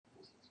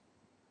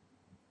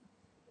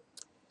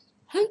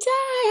I'm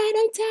tired,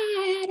 I'm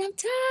tired, I'm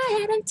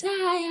tired, I'm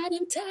tired,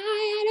 I'm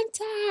tired, I'm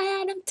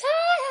tired, I'm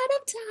tired,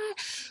 I'm tired.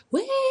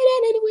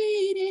 Waiting and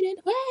waiting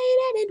and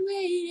waiting and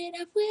waiting.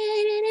 I've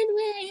waited and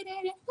waited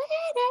and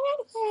waited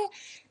and waited.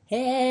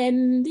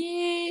 And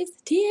these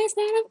tears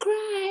that I'm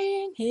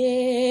crying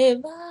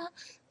ever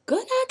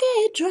gonna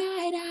get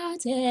dried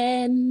out.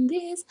 And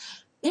this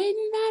pain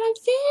that I'm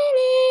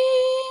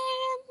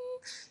feeling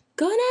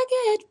gonna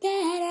get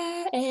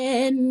better.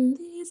 And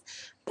this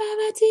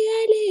poverty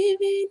I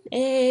live in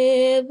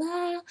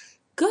ever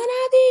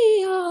gonna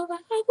be over.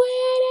 I've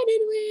waited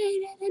and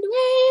waited and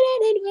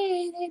waited and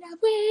waited.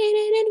 I've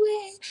waited and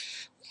waited,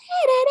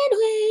 waited and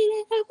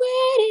waited. I've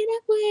waited,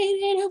 I've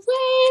waited, I've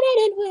waited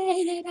and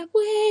waited. I've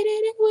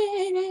waited and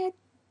waited.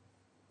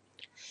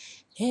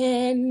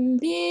 And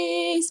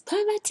this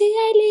poverty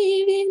I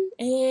live in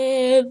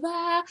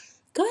ever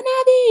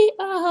gonna be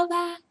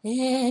over.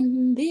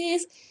 And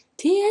these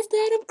tears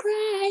that I'm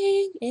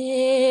crying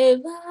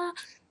ever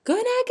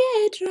gonna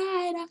get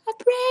dried. I've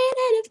prayed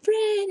and I've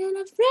prayed and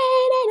I've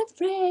prayed and I've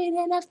prayed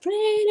and I've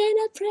prayed and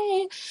I've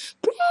prayed,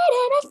 prayed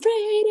and I've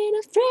prayed and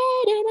I've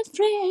prayed and I've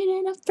prayed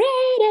and I've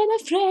prayed and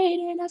I've prayed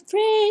and I've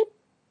prayed.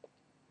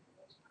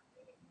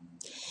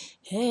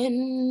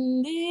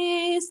 And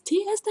these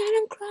tears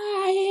that I'm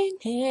crying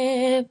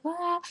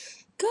ever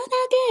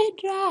gonna get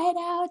dried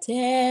out.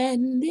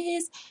 And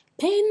this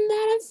pain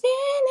that I'm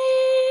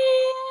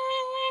feeling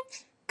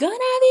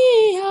gonna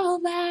be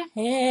over.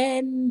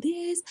 And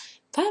this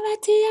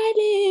poverty I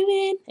live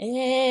in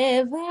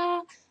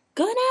ever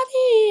gonna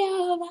be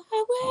over. I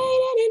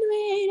waited and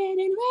waited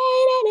and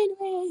waited and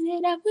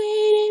waited. I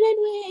waited and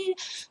waited,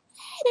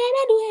 waited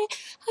and waited.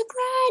 I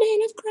cried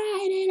and I've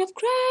cried and I've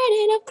cried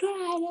and I've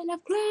cried and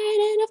I've cried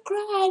and I've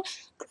cried,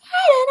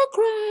 cried and I've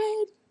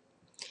cried.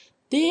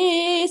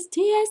 These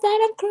tears that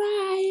I'm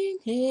crying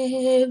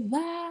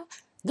ever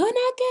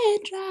gonna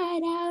get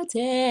dried out.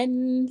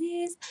 And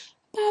this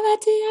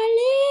poverty I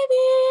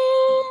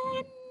live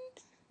in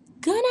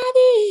gonna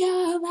be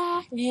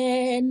over.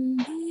 And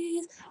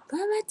this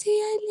poverty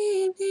I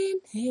live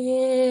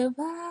in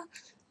ever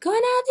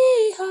gonna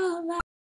be over.